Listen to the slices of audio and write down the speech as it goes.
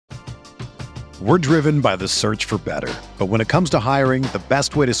We're driven by the search for better. But when it comes to hiring, the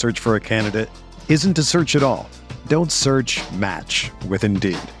best way to search for a candidate isn't to search at all. Don't search, match with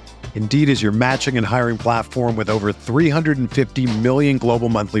Indeed. Indeed is your matching and hiring platform with over 350 million global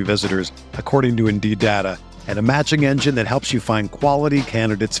monthly visitors, according to Indeed data, and a matching engine that helps you find quality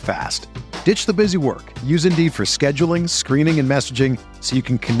candidates fast. Ditch the busy work. Use Indeed for scheduling, screening, and messaging so you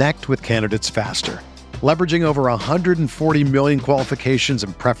can connect with candidates faster. Leveraging over 140 million qualifications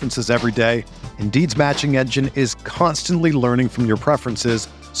and preferences every day, Indeed's matching engine is constantly learning from your preferences,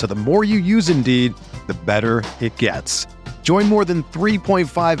 so the more you use Indeed, the better it gets. Join more than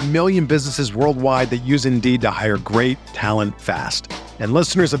 3.5 million businesses worldwide that use Indeed to hire great talent fast. And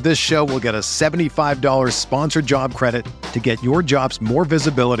listeners of this show will get a $75 sponsored job credit to get your jobs more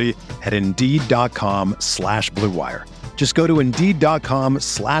visibility at Indeed.com/Blue Wire. Just go to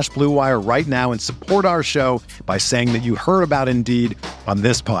Indeed.com/Blue Wire right now and support our show by saying that you heard about Indeed on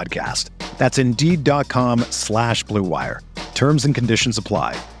this podcast. That's Indeed.com/Blue Wire. Terms and conditions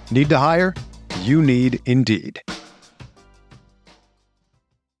apply. Need to hire? You need Indeed.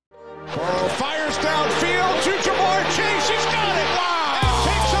 Burrow fires downfield to Jamar Chase. He's got it. Wow. And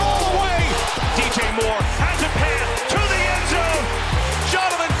takes it all the way. DJ Moore has a pass to the end zone.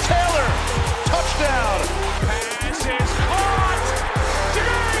 Jonathan Taylor. Touchdown. Pass is caught.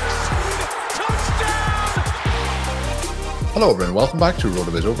 Diggs. Touchdown. Hello everyone, welcome back to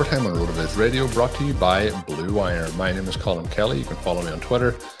RotoViz Overtime on RotoViz Radio, brought to you by Blue Wire. My name is Colin Kelly. You can follow me on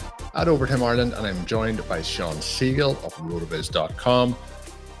Twitter at Overtime Ireland, and I'm joined by Sean Siegel of RotoViz.com.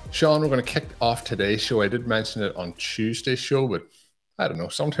 Sean, we're going to kick off today's show. I did mention it on Tuesday's show, but I don't know.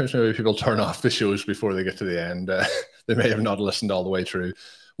 Sometimes maybe people turn off the shows before they get to the end. They may have not listened all the way through.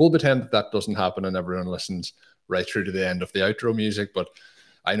 We'll pretend that doesn't happen and everyone listens right through to the end of the outro music. But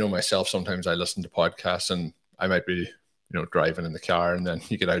I know myself, sometimes I listen to podcasts and I might be driving in the car, and then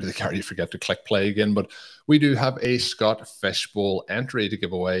you get out of the car, you forget to click play again. But we do have a Scott Fish Bowl entry to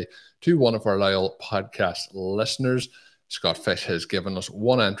give away to one of our loyal podcast listeners. Scott Fish has given us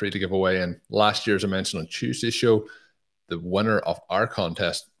one entry to give away, and last year, as I mentioned on Tuesday's show, the winner of our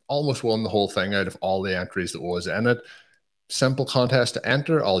contest almost won the whole thing out of all the entries that was in it. Simple contest to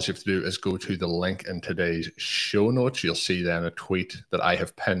enter. All you have to do is go to the link in today's show notes. You'll see then a tweet that I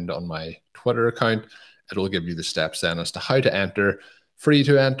have pinned on my Twitter account. It'll give you the steps then as to how to enter. Free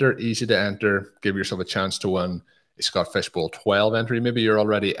to enter, easy to enter. Give yourself a chance to win a Scott Fish Bowl 12 entry. Maybe you're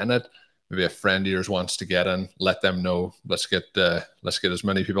already in it. Maybe a friend of yours wants to get in. Let them know. Let's get as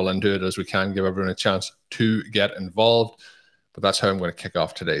many people into it as we can. Give everyone a chance to get involved. But that's how I'm going to kick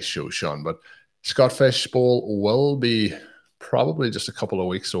off today's show, Sean. But Scott Fish Bowl will be probably just a couple of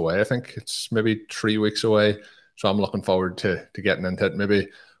weeks away. I think it's maybe 3 weeks away. So I'm looking forward to getting into it. Maybe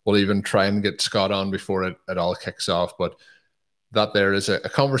we'll even try and get Scott on before it all kicks off. But that there is a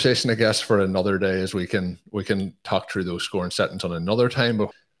conversation, I guess, for another day, as we can talk through those scoring settings on another time. But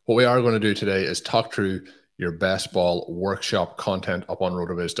what we are going to do today is talk through your best ball workshop content up on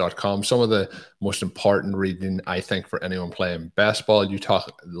rotoviz.com. Some of the most important reading, I think, for anyone playing best ball. You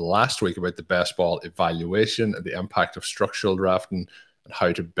talked last week about the best ball evaluation and the impact of structural drafting and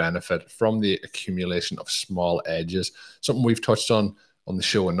how to benefit from the accumulation of small edges. Something we've touched on the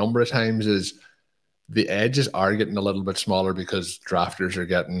show a number of times is the edges are getting a little bit smaller because drafters are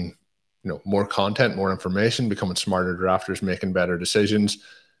getting more content, more information, becoming smarter drafters, making better decisions.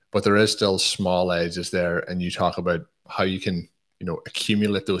 But there is still small edges there, and you talk about how you can,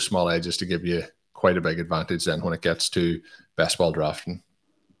 accumulate those small edges to give you quite a big advantage then when it gets to best ball drafting.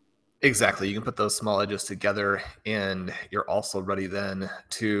 Exactly. You can put those small edges together, and you're also ready then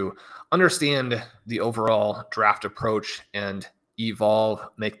to understand the overall draft approach and evolve,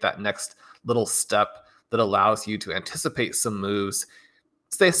 make that next little step that allows you to anticipate some moves,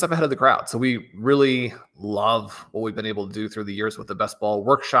 stay a step ahead of the crowd. So we really love what we've been able to do through the years with the best ball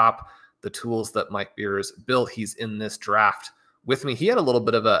workshop, the tools that Mike Beers built. He's in this draft with me. He had a little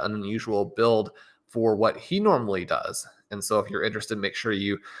bit of an unusual build for what he normally does. And so if you're interested, make sure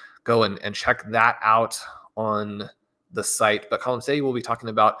you go and check that out on the site. But Colin, today we'll be talking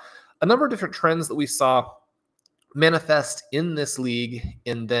about a number of different trends that we saw manifest in this league,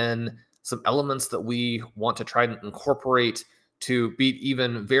 and then some elements that we want to try and incorporate to beat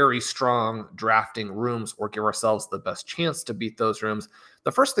even very strong drafting rooms or give ourselves the best chance to beat those rooms.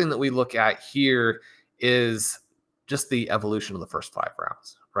 The first thing that we look at here is just the evolution of the first 5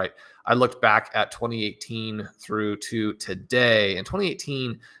 rounds, right? I looked back at 2018 through to today. In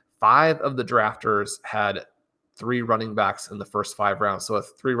 2018, 5 of the drafters had 3 running backs in the first 5 rounds. So a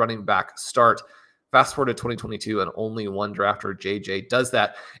 3 running back start. Fast forward to 2022, and only 1 drafter, JJ, does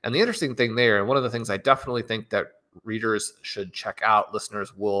that. And the interesting thing there, and one of the things I definitely think that readers should check out,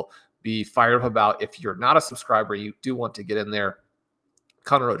 listeners will be fired up about. If you're not a subscriber, you do want to get in there.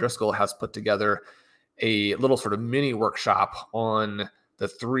 Connor O'Driscoll has put together a little sort of mini workshop on the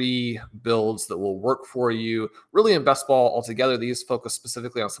 3 builds that will work for you. Really in best ball altogether, these focus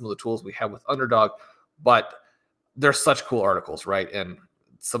specifically on some of the tools we have with Underdog, but they're such cool articles, right? And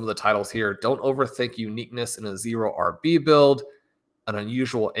some of the titles here: don't overthink uniqueness in a 0 RB build, an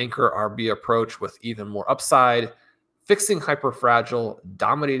unusual anchor RB approach with even more upside, fixing hyperfragile,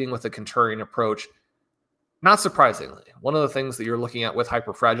 dominating with a contrarian approach. Not surprisingly, one of the things that you're looking at with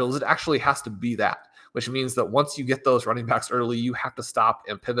hyperfragile is it actually has to be that, which means that once you get those running backs early, you have to stop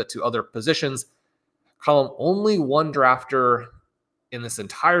and pivot to other positions. Column, only one drafter in this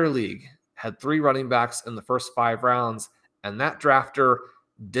entire league had 3 running backs in the first 5 rounds, and that drafter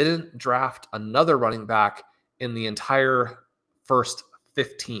didn't draft another running back in the entire first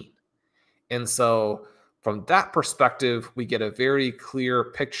 15. And so from that perspective, we get a very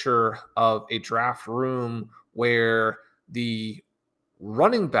clear picture of a draft room where the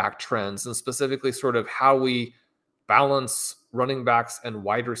running back trends, and specifically sort of how we balance running backs and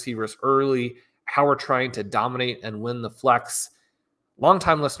wide receivers early, how we're trying to dominate and win the flex.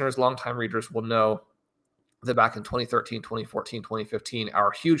 Longtime listeners, longtime readers will know that back in 2013, 2014, 2015,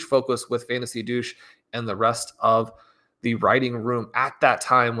 our huge focus with Fantasy Douche and the rest of the writing room at that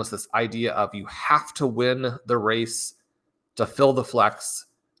time was this idea of you have to win the race to fill the flex.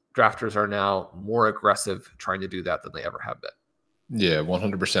 Drafters are now more aggressive trying to do that than they ever have been. Yeah,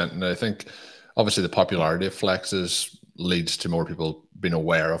 100%. And I think obviously the popularity of flexes leads to more people being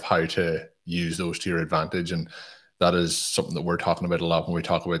aware of how to use those to your advantage. And that is something that we're talking about a lot when we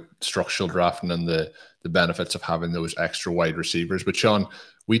talk about structural drafting and the benefits of having those extra wide receivers. But Sean,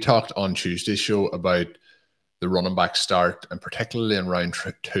 we talked on Tuesday's show about the running back start, and particularly in round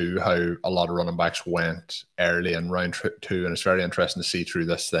 2, how a lot of running backs went early in round 2. And it's very interesting to see through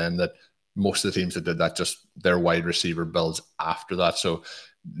this then that most of the teams that did that, just their wide receiver builds after that. So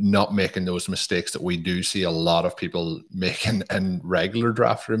not making those mistakes that we do see a lot of people making in regular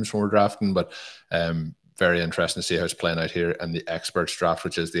draft rooms when we're drafting. But very interesting to see how it's playing out here in the experts draft,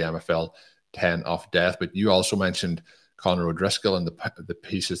 which is the MFL 10 of death. But you also mentioned Connor O'Driscoll and the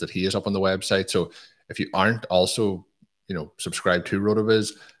pieces that he is up on the website. So if you aren't also, subscribed to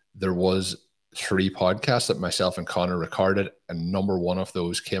RotoViz, there was 3 podcasts that myself and Connor recorded, and number 1 of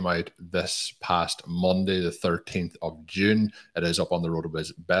those came out this past Monday, the 13th of June. It is up on the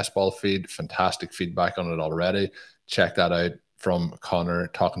RotoViz Best Ball feed. Fantastic feedback on it already. Check that out from Connor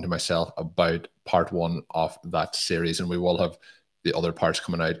talking to myself about part 1 of that series, and we will have the other parts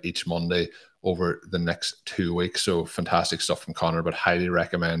coming out each Monday over the next 2 weeks. So fantastic stuff from Connor, but highly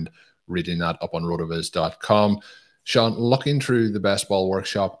recommend reading that up on rotoviz.com. Sean, looking through the best ball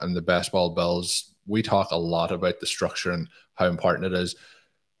workshop and the best ball builds, we talk a lot about the structure and how important it is.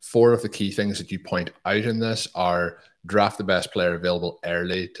 4 of the key things that you point out in this are draft the best player available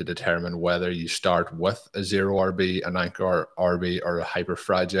early to determine whether you start with a 0 RB, an anchor RB, or a hyper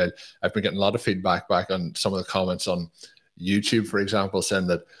fragile. I've been getting a lot of feedback back on some of the comments on YouTube, for example, saying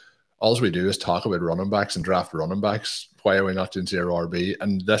that all we do is talk about running backs and draft running backs. Why are we not doing 0 RB?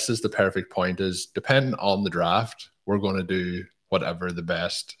 And this is the perfect point: is depending on the draft, we're going to do whatever the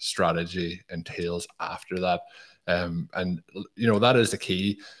best strategy entails after that. And that is the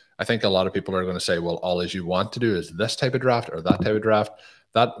key. I think a lot of people are going to say, well, all you want to do is this type of draft or that type of draft.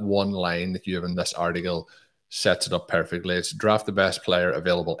 That one line that you have in this article sets it up perfectly. It's draft the best player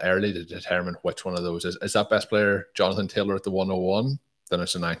available early to determine which one of those is. Is that best player Jonathan Taylor at the 101? Then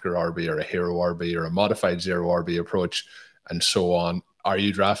it's an anchor RB or a hero RB or a modified 0 RB approach, and so on. Are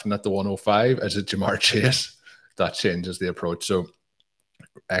you drafting at the 105? Is it Jamar Chase? That changes the approach. So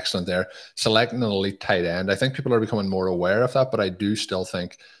excellent there. Selecting an elite tight end. I think people are becoming more aware of that, but I do still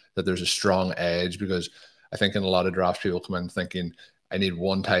think that there's a strong edge, because I think in a lot of drafts, people come in thinking, I need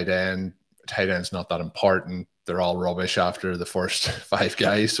one tight end. Tight end's not that important. They're all rubbish after the first 5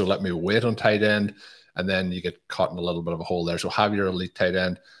 guys, so let me wait on tight end. And then you get caught in a little bit of a hole there. So have your elite tight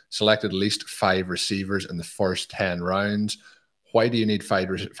end. Select at least 5 receivers in the first 10 rounds. Why do you need 5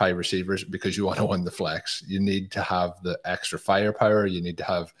 receivers? Because you want to win the flex. You need to have the extra firepower. You need to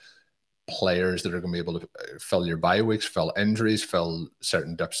have players that are going to be able to fill your bye weeks, fill injuries, fill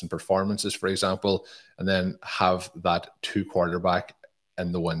certain dips in performances, for example, and then have that 2 quarterback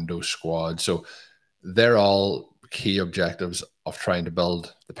in the window squad. So they're all key objectives of trying to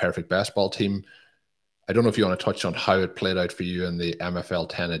build the perfect best ball team. I don't know if you want to touch on how it played out for you in the MFL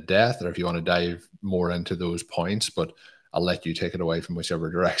 10 of death, or if you want to dive more into those points, but I'll let you take it away from whichever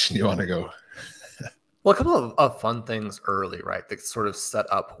direction you want to go. Well, a couple of fun things early, right, that sort of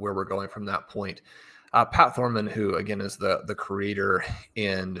set up where we're going from that point. Pat Thorman, who again is the creator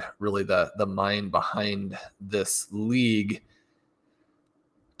and really the mind behind this league,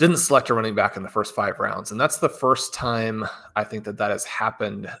 didn't select a running back in the first 5 rounds. And that's the first time I think that has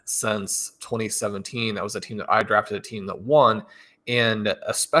happened since 2017. That was a team that I drafted, a team that won. And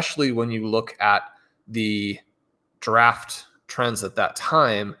especially when you look at the draft trends at that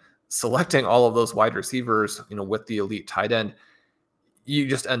time, selecting all of those wide receivers, with the elite tight end, you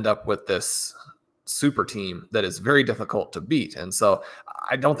just end up with this super team that is very difficult to beat. And so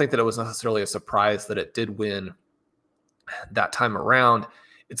I don't think that it was necessarily a surprise that it did win that time around.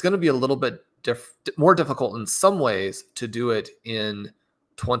 It's going to be a little bit more difficult in some ways to do it in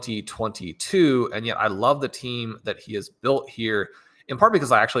 2022. And yet I love the team that he has built here, in part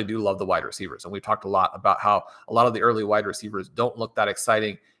because I actually do love the wide receivers. And we've talked a lot about how a lot of the early wide receivers don't look that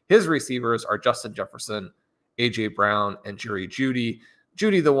exciting. His receivers are Justin Jefferson, A.J. Brown, and Jerry Jeudy.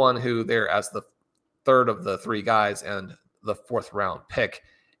 Jeudy, the one who there as the third of the 3 guys and the 4th round pick,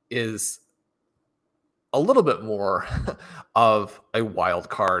 is a little bit more of a wild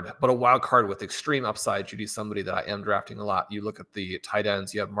card, but a wild card with extreme upside. Jeudy's somebody that I am drafting a lot. You look at the tight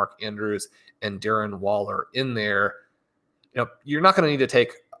ends, you have Mark Andrews and Darren Waller in there. You're not going to need to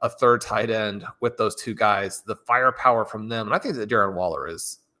take a third tight end with those 2 guys. The firepower from them, and I think that Darren Waller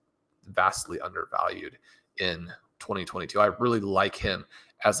is vastly undervalued in 2022. I really like him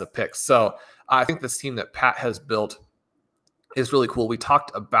as a pick. So I think this team that Pat has built is really cool. We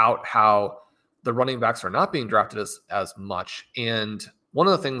talked about how the running backs are not being drafted as much. And one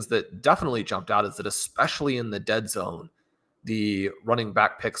of the things that definitely jumped out is that especially in the dead zone, the running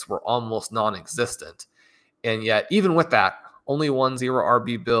back picks were almost non-existent. And yet, even with that, only 1 0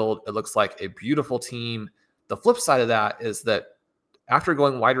 RB build, it looks like a beautiful team. The flip side of that is that after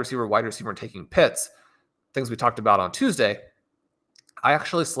going wide receiver, and taking Pitts, things we talked about on Tuesday, I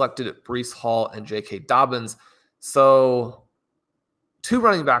actually selected Breece Hall and J.K. Dobbins. So 2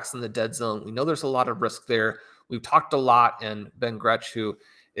 running backs in the dead zone. We know there's a lot of risk there. We've talked a lot, and Ben Gretsch, who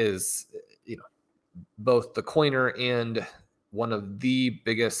is both the coiner and one of the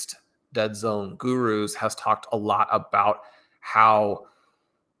biggest dead zone gurus, has talked a lot about how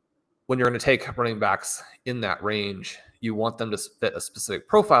when you're going to take running backs in that range, you want them to fit a specific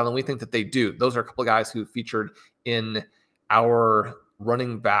profile, and we think that they do. Those are a couple of guys who featured in our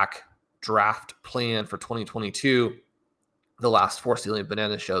running back draft plan for 2022. The last 4 Stealing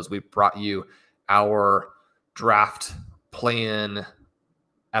Banana shows, we brought you our draft plan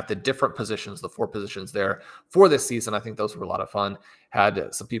at the different positions, the 4 positions there for this season. I think those were a lot of fun.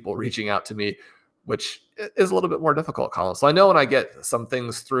 Had some people reaching out to me, which is a little bit more difficult, Colin. So I know when I get some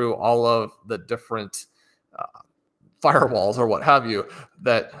things through all of the different firewalls or what have you,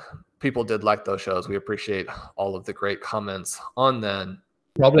 that people did like those shows. We appreciate all of the great comments on them.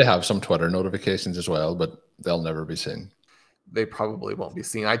 Probably have some Twitter notifications as well, but they'll never be seen. They probably won't be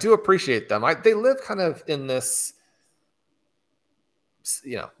seen. I do appreciate them. They live kind of in this,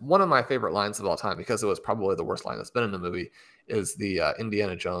 one of my favorite lines of all time, because it was probably the worst line that's been in the movie, is the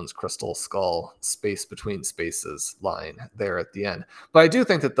Indiana Jones Crystal Skull space between spaces line there at the end. But I do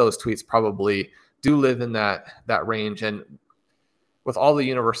think that those tweets probably do live in that range. And with all the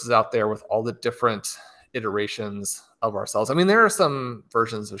universes out there, with all the different iterations of ourselves, I mean, there are some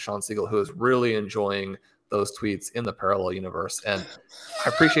versions of Sean Siegel who is really enjoying those tweets in the parallel universe. And I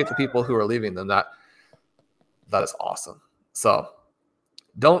appreciate the people who are leaving them. That is awesome. So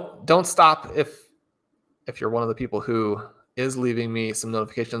don't stop if you're one of the people who is leaving me some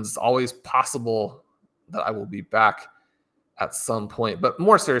notifications. It's always possible that I will be back at some point. But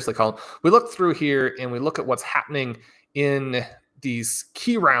more seriously, Colin, we look through here and we look at what's happening in these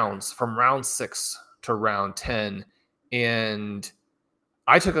key rounds from round 6 to round 10. And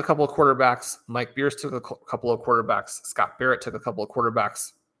I took a couple of quarterbacks. Mike Beers took a couple of quarterbacks. Scott Barrett took a couple of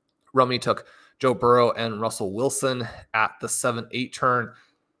quarterbacks. Rummy took Joe Burrow and Russell Wilson at the 7-8 turn.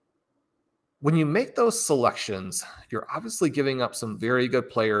 When you make those selections, you're obviously giving up some very good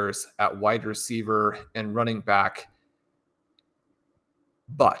players at wide receiver and running back.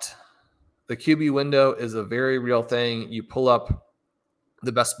 But the QB window is a very real thing. You pull up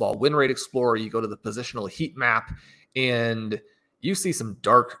the Best Ball Win Rate Explorer, you go to the positional heat map, and you see some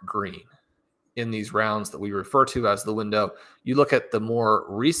dark green in these rounds that we refer to as the window. You look at the more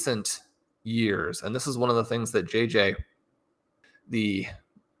recent years, and this is one of the things that JJ, the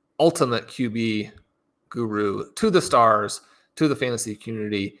ultimate QB guru to the stars, to the fantasy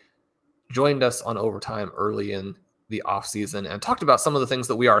community, joined us on Overtime early in the offseason and talked about some of the things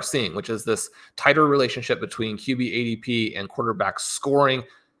that we are seeing, which is this tighter relationship between QB ADP and quarterback scoring.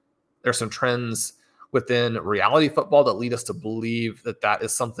 There's some trends within reality football that lead us to believe that that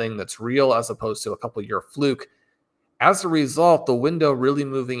is something that's real as opposed to a couple year fluke. As a result, the window really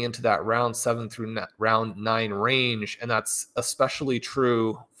moving into that round 7 through round 9 range, and that's especially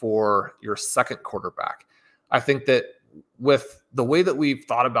true for your second quarterback. I think that with the way that we've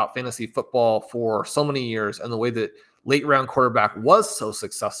thought about fantasy football for so many years and the way that late round quarterback was so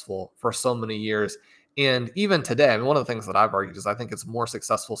successful for so many years, and even today, I mean, one of the things that I've argued is I think it's more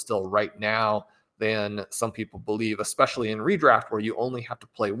successful still right now than some people believe, especially in redraft where you only have to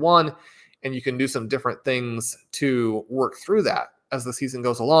play one and you can do some different things to work through that as the season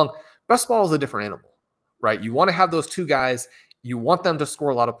goes along. Best ball is a different animal, right? You want to have those two guys. You want them to score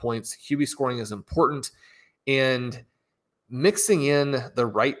a lot of points. QB scoring is important. And mixing in the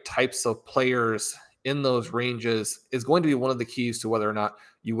right types of players in those ranges is going to be one of the keys to whether or not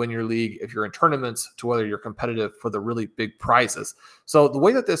you win your league, if you're in tournaments, to whether you're competitive for the really big prizes. So the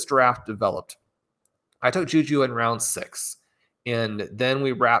way that this draft developed, I took Juju in round 6. And then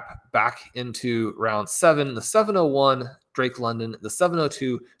we wrap back into round 7, the 701, Drake London, the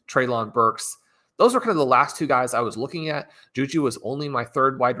 702, Treylon Burks. Those are kind of the last two guys I was looking at. Juju was only my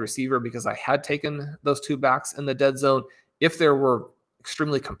third wide receiver because I had taken those two backs in the dead zone. If there were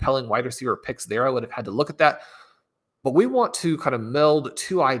extremely compelling wide receiver picks there, I would have had to look at that. But we want to kind of meld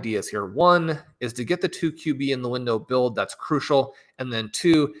two ideas here. One is to get the 2 QB in the window build. That's crucial. And then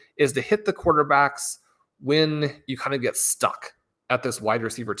 2 is to hit the quarterbacks when you kind of get stuck at this wide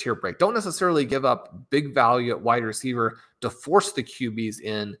receiver tier break. Don't necessarily give up big value at wide receiver to force the QBs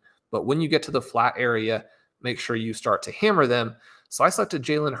in, but when you get to the flat area, make sure you start to hammer them. So I selected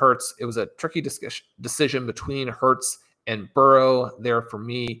Jalen Hurts. It was a tricky decision between Hurts and Burrow there for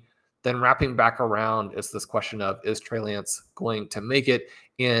me. Then wrapping back around is this question of, is Trey Lance going to make it?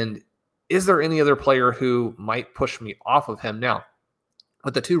 And is there any other player who might push me off of him? Now,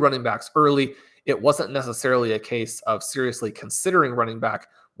 with the 2 running backs early, it wasn't necessarily a case of seriously considering running back.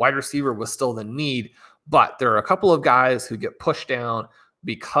 Wide receiver was still the need, but there are a couple of guys who get pushed down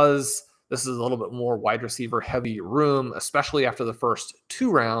because this is a little bit more wide receiver heavy room, especially after the first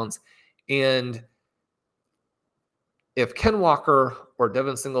 2 rounds. And if Ken Walker or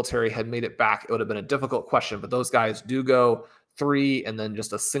Devin Singletary had made it back, it would have been a difficult question, but those guys do go 3 and then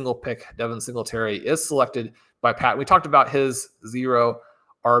just a single pick. Devin Singletary is selected by Pat. We talked about his 0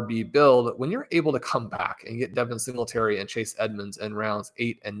 RB build. When you're able to come back and get Devin Singletary and Chase Edmonds in rounds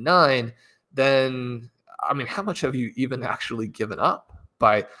 8 and 9, then, I mean, how much have you even actually given up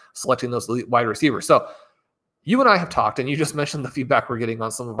by selecting those elite wide receivers? So you and I have talked, and you just mentioned the feedback we're getting on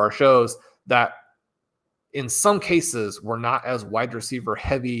some of our shows, that in some cases, we're not as wide receiver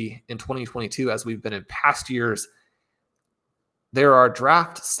heavy in 2022 as we've been in past years. There are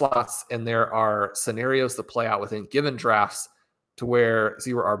draft slots and there are scenarios that play out within given drafts to where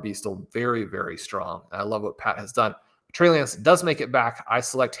 0 RB is still very, very strong. I love what Pat has done. Trey Lance does make it back. I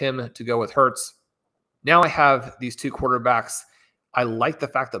select him to go with Hurts. Now I have these 2 quarterbacks. I like the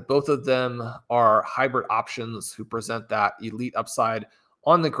fact that both of them are hybrid options who present that elite upside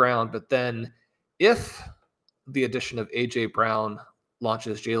on the ground. But then if the addition of A.J. Brown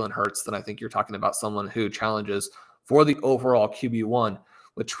launches Jalen Hurts, then I think you're talking about someone who challenges for the overall QB1.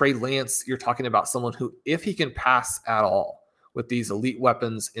 With Trey Lance, you're talking about someone who, if he can pass at all with these elite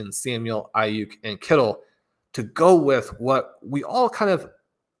weapons in Samuel, Ayuk, and Kittle, to go with what we all kind of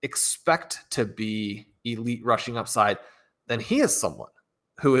expect to be elite rushing upside, then he is someone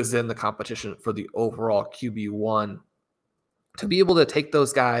who is in the competition for the overall QB1. To be able to take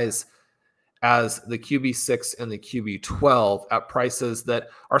those guys as the QB6 and the QB12 at prices that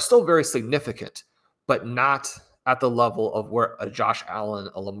are still very significant, but not at the level of where a Josh Allen,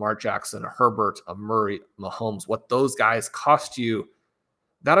 a Lamar Jackson, a Herbert, a Murray, Mahomes, what those guys cost you,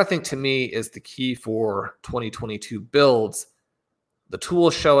 that I think to me is the key for 2022 builds. The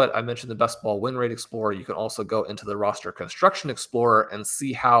tools show it. I mentioned the Best Ball Win Rate Explorer. You can also go into the Roster Construction Explorer and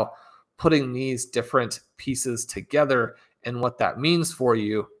see how putting these different pieces together and what that means for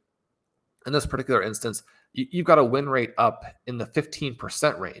you. In this particular instance, you've got a win rate up in the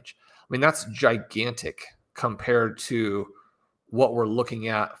 15% range. I mean, that's gigantic compared to what we're looking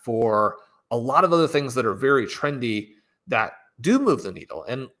at for a lot of other things that are very trendy that do move the needle.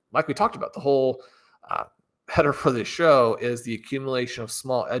 And like we talked about, the whole header for this show is the accumulation of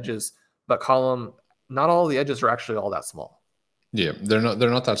small edges, but Colin, not all the edges are actually all that small. Yeah, they're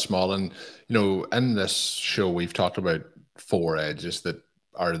not that small. And, you know, in this show, we've talked about 4 edges that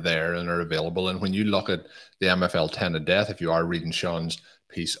are there and are available. And when you look at the MFL 10 of death, if you are reading Sean's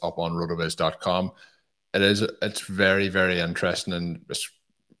piece up on rotoviz.com, it's very, very interesting. And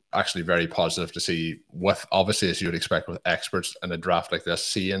actually very positive to see, with obviously, as you would expect with experts in a draft like this,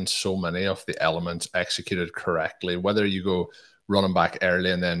 seeing so many of the elements executed correctly. Whether you go running back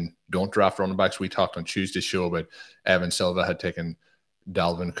early and then don't draft running backs. We talked on Tuesday's show about Evan Silva had taken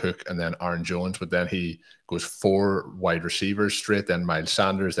Dalvin Cook and then Aaron Jones, but then he goes 4 wide receivers straight, then Miles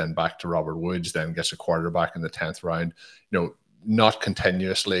Sanders, then back to Robert Woods, then gets a quarterback in the 10th round. Not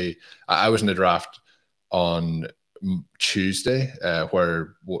continuously. I was in the draft on Tuesday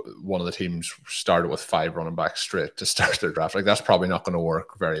where one of the teams started with 5 running backs straight to start their draft. Like, that's probably not going to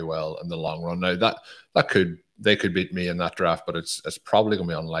work very well in the long run. Now they could beat me in that draft, but it's probably going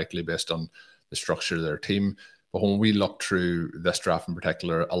to be unlikely based on the structure of their team. But when we look through this draft in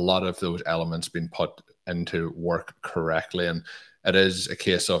particular, a lot of those elements being put into work correctly. And it is a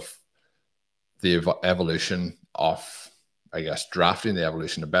case of the evolution of, I guess, drafting, the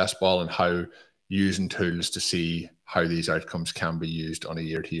evolution of best ball, and how using tools to see how these outcomes can be used on a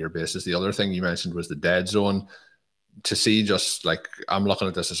year-to-year basis. The other thing you mentioned was the dead zone. To see, just like, I'm looking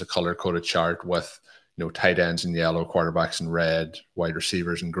at this as a color-coded chart with, tight ends in yellow, quarterbacks in red, wide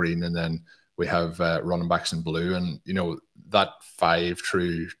receivers in green, and then we have running backs in blue. And, that 5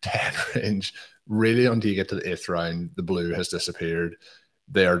 through 10 range, really, until you get to the 8th round, the blue has disappeared.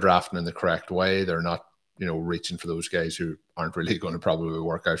 They are drafting in the correct way. They're not, reaching for those guys who aren't really going to probably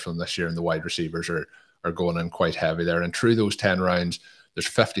work out for them this year. And the wide receivers are going in quite heavy there. And through those 10 rounds, there's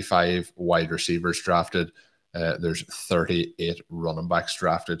 55 wide receivers drafted. There's 38 running backs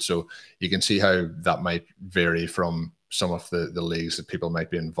drafted. So you can see how that might vary from some of the leagues that people might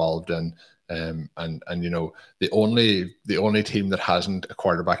be involved in. And the only team that hasn't a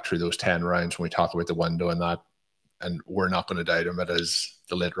quarterback through those 10 rounds, when we talk about the window and that, and we're not going to doubt him, it is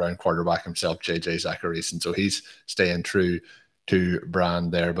the late round quarterback himself, JJ Zachariason. So he's staying true to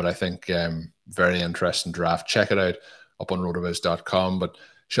brand there. But I think very interesting draft. Check it out up on rotoviz.com. But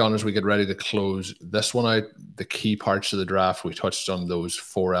Sean, as we get ready to close this one out, the key parts of the draft, we touched on those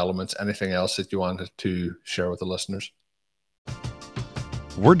 4 elements. Anything else that you wanted to share with the listeners?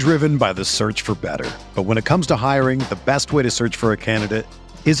 We're driven by the search for better. But when it comes to hiring, the best way to search for a candidate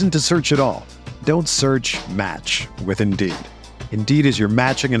isn't to search at all. Don't search, match with Indeed. Indeed is your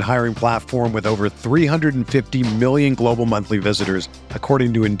matching and hiring platform with over 350 million global monthly visitors,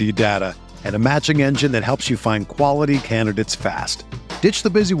 according to Indeed data, and a matching engine that helps you find quality candidates fast. Ditch the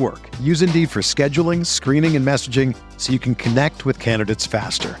busy work. Use Indeed for scheduling, screening, and messaging so you can connect with candidates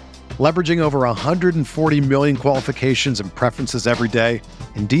faster. Leveraging over 140 million qualifications and preferences every day,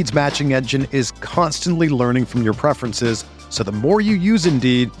 Indeed's matching engine is constantly learning from your preferences, so the more you use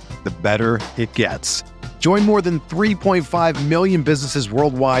Indeed, the better it gets. Join more than 3.5 million businesses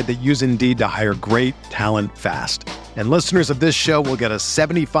worldwide that use Indeed to hire great talent fast. And listeners of this show will get a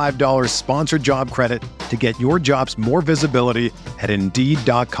 $75 sponsored job credit to get your jobs more visibility at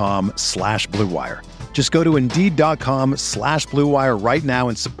Indeed.com/Blue Wire. Just go to Indeed.com/Blue Wire right now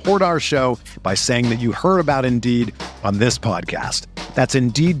and support our show by saying that you heard about Indeed on this podcast. That's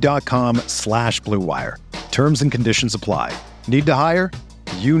Indeed.com/Blue Wire. Terms and conditions apply. Need to hire?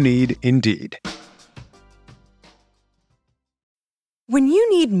 You need Indeed. When you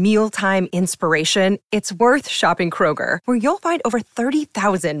need mealtime inspiration, it's worth shopping Kroger, where you'll find over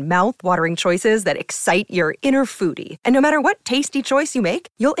 30,000 mouth-watering choices that excite your inner foodie. And no matter what tasty choice you make,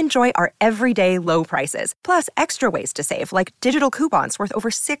 you'll enjoy our everyday low prices, plus extra ways to save, like digital coupons worth over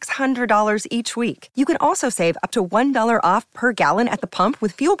 $600 each week. You can also save up to $1 off per gallon at the pump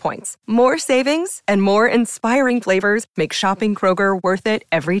with fuel points. More savings and more inspiring flavors make shopping Kroger worth it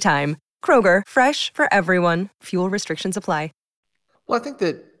every time. Kroger, fresh for everyone. Fuel restrictions apply. Well, I think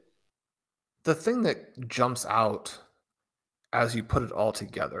that the thing that jumps out as you put it all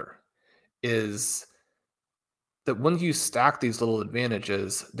together is that when you stack these little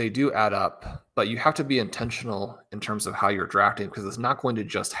advantages, they do add up, but you have to be intentional in terms of how you're drafting, because it's not going to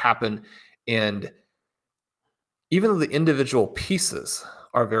just happen. And even though the individual pieces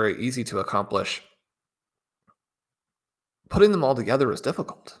are very easy to accomplish, putting them all together is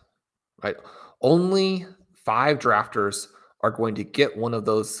difficult, right? Only 5 drafters are going to get one of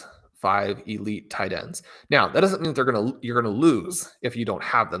those 5 elite tight ends. Now, that doesn't mean that you're going to lose if you don't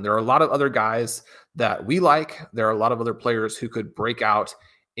have them. There are a lot of other guys that we like. There are a lot of other players who could break out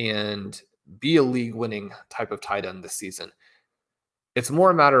and be a league-winning type of tight end this season. It's more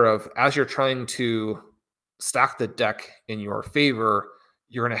a matter of, as you're trying to stack the deck in your favor,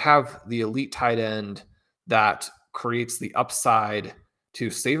 you're going to have the elite tight end that creates the upside to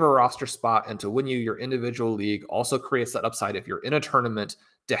save a roster spot and to win you your individual league. Also creates that upside if you're in a tournament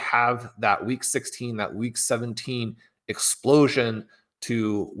to have that week 16, that week 17 explosion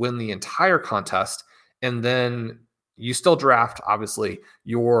to win the entire contest. And then You still draft, obviously,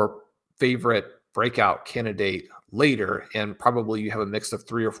 your favorite breakout candidate later, and probably you have a mix of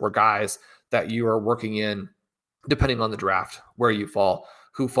 3 or 4 guys that you are working in, depending on the draft, where you fall,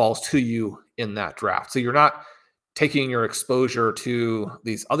 who falls to you in that draft. So you're not taking your exposure to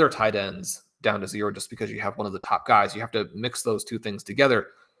these other tight ends down to 0 just because you have one of the top guys. You have to mix those two things together.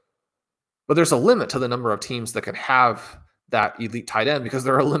 But there's a limit to the number of teams that can have that elite tight end, because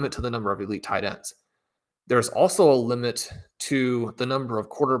there are a limit to the number of elite tight ends. There's also a limit to the number of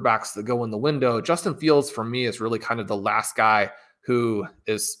quarterbacks that go in the window. Justin Fields, for me, is really kind of the last guy who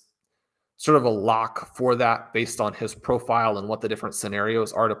is sort of a lock for that based on his profile and what the different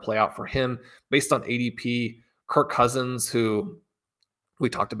scenarios are to play out for him. Based on ADP, Kirk Cousins, who we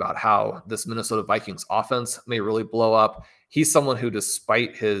talked about how this Minnesota Vikings offense may really blow up. He's someone who,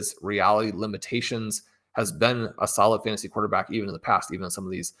 despite his reality limitations, has been a solid fantasy quarterback even in the past, even in some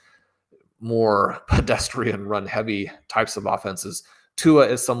of these more pedestrian run heavy types of offenses. Tua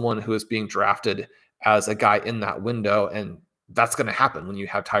is someone who is being drafted as a guy in that window, and that's going to happen when you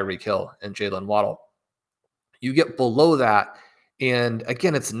have Tyreek Hill and Jalen Waddle. You get below that, and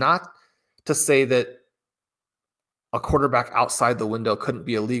again, it's not to say that a quarterback outside the window couldn't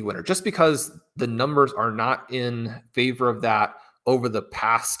be a league winner. Just because the numbers are not in favor of that over the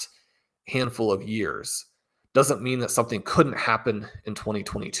past handful of years doesn't mean that something couldn't happen in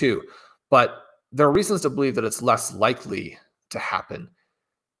 2022. But there are reasons to believe that it's less likely to happen.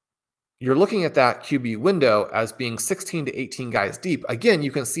 You're looking at that QB window as being 16 to 18 guys deep. Again, you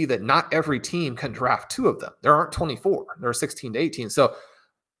can see that not every team can draft 2 of them. There aren't 24. There are 16 to 18. So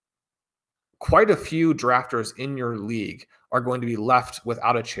quite a few drafters in your league are going to be left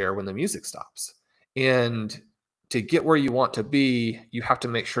without a chair when the music stops. And to get where you want to be, you have to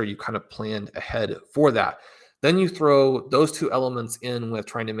make sure you kind of planned ahead for that. Then you throw those 2 elements in with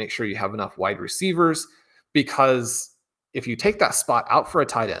trying to make sure you have enough wide receivers, because if you take that spot out for a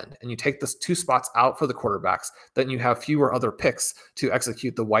tight end and you take the 2 spots out for the quarterbacks, then you have fewer other picks to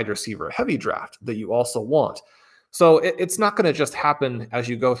execute the wide receiver heavy draft that you also want. So it's not going to just happen as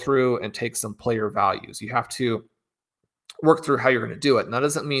you go through and take some player values. You have to work through how you're going to do it. And that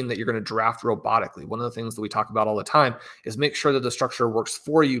doesn't mean that you're going to draft robotically. One of the things that we talk about all the time is make sure that the structure works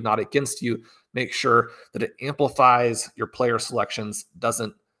for you, not against you. Make sure that it amplifies your player selections,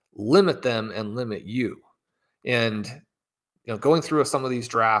 doesn't limit them and limit you. And going through some of these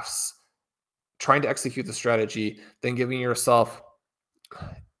drafts, trying to execute the strategy, then giving yourself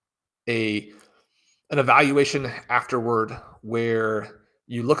an evaluation afterward where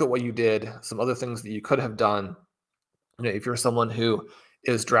you look at what you did, some other things that you could have done. If you're someone who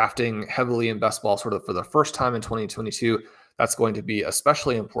is drafting heavily in best ball sort of for the first time in 2022, that's going to be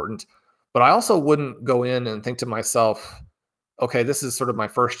especially important. But I also wouldn't go in and think to myself, okay, this is sort of my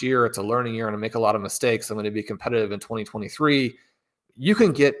first year. It's a learning year and I make a lot of mistakes. I'm going to be competitive in 2023. You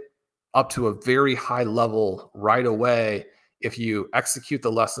can get up to a very high level right away if you execute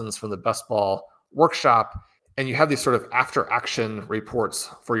the lessons from the best ball workshop and you have these sort of after action reports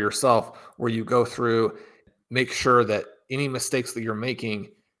for yourself where you go through, make sure that any mistakes that you're making,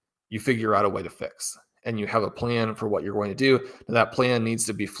 you figure out a way to fix. And you have a plan for what you're going to do. And that plan needs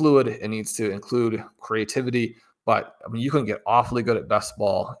to be fluid. It needs to include creativity. But you can get awfully good at best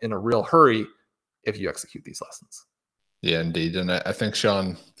ball in a real hurry if you execute these lessons. Yeah, indeed. And I think,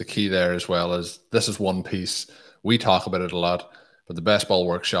 Sean, the key there as well is this is one piece. We talk about it a lot, but the Best Ball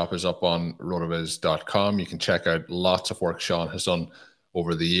Workshop is up on rotoviz.com. You can check out lots of work Sean has done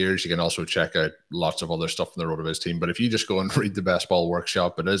over the years. You can also check out lots of other stuff from the RotoViz team. But if you just go and read the Best Ball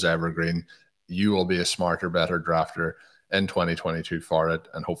Workshop, it is evergreen. You will be a smarter, better drafter in 2022 for it.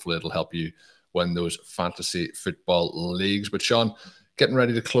 And hopefully it'll help you win those fantasy football leagues. But Sean, getting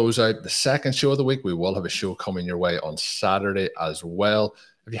ready to close out the second show of the week. We will have a show coming your way on Saturday as well.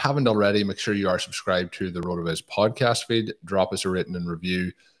 If you haven't already, make sure you are subscribed to the RotoViz podcast feed. Drop us a rating and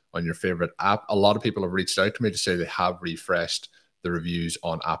review on your favorite app. A lot of people have reached out to me to say they have refreshed the reviews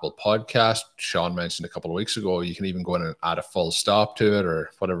on Apple Podcast. Sean mentioned a couple of weeks ago, you can even go in and add a full stop to it or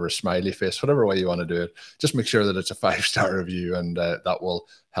whatever, a smiley face, whatever way you want to do it. Just make sure that it's a 5-star review, and that will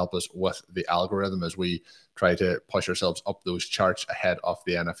help us with the algorithm as we try to push ourselves up those charts ahead of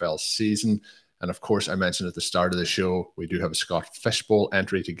the NFL season. And of course, I mentioned at the start of the show, we do have a Scott Fishbowl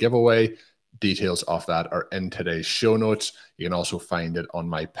entry to give away. Details of that are in today's show notes. You can also find it on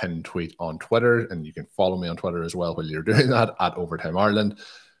my pinned tweet on Twitter, and you can follow me on Twitter as well while you're doing that at Overtime Ireland.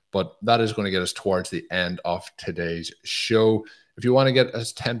 But that is going to get us towards the end of today's show. If you want to get a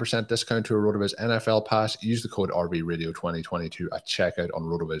 10% discount to a RotoViz NFL pass, use the code RVRadio2022 at checkout on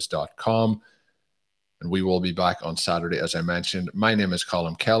rotoviz.com. and we will be back on Saturday, as I mentioned. My name is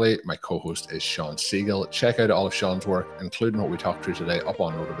Colin Kelly. My co-host is Sean Siegel. Check out all of Sean's work, including what we talked through today, up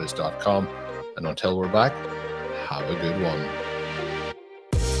on rotoviz.com. And until we're back, have a good one.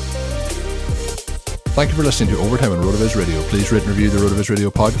 Thank you for listening to Overtime on RotoViz Radio. Please rate and review the RotoViz Radio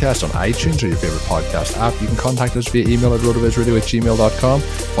podcast on iTunes or your favorite podcast app. You can contact us via email at rotovizradio@gmail.com.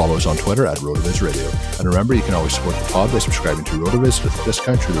 Follow us on Twitter at RotoViz Radio. And remember, you can always support the pod by subscribing to RotoViz with a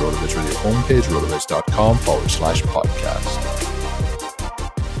discount through the RotoViz Radio homepage, rotoviz.com/podcast.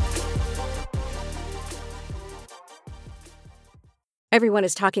 Everyone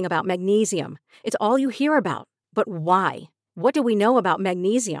is talking about magnesium. It's all you hear about. But why? What do we know about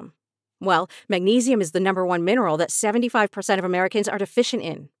magnesium? Well, magnesium is the number one mineral that 75% of Americans are deficient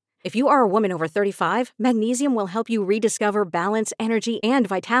in. If you are a woman over 35, magnesium will help you rediscover balance, energy, and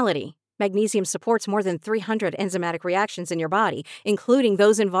vitality. Magnesium supports more than 300 enzymatic reactions in your body, including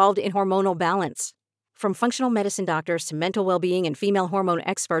those involved in hormonal balance. From functional medicine doctors to mental well-being and female hormone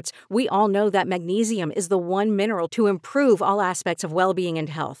experts, we all know that magnesium is the one mineral to improve all aspects of well-being and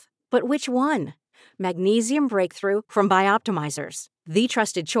health. But which one? Magnesium Breakthrough from Bioptimizers, the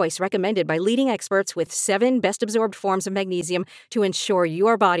trusted choice recommended by leading experts with 7 best-absorbed forms of magnesium to ensure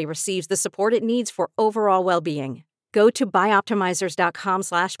your body receives the support it needs for overall well-being. Go to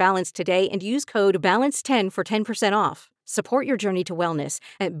bioptimizers.com/balance today and use code BALANCE10 for 10% off. Support your journey to wellness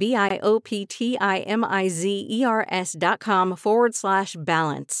at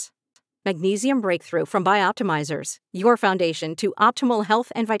bioptimizers.com/balance. Magnesium Breakthrough from Bioptimizers, your foundation to optimal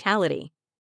health and vitality.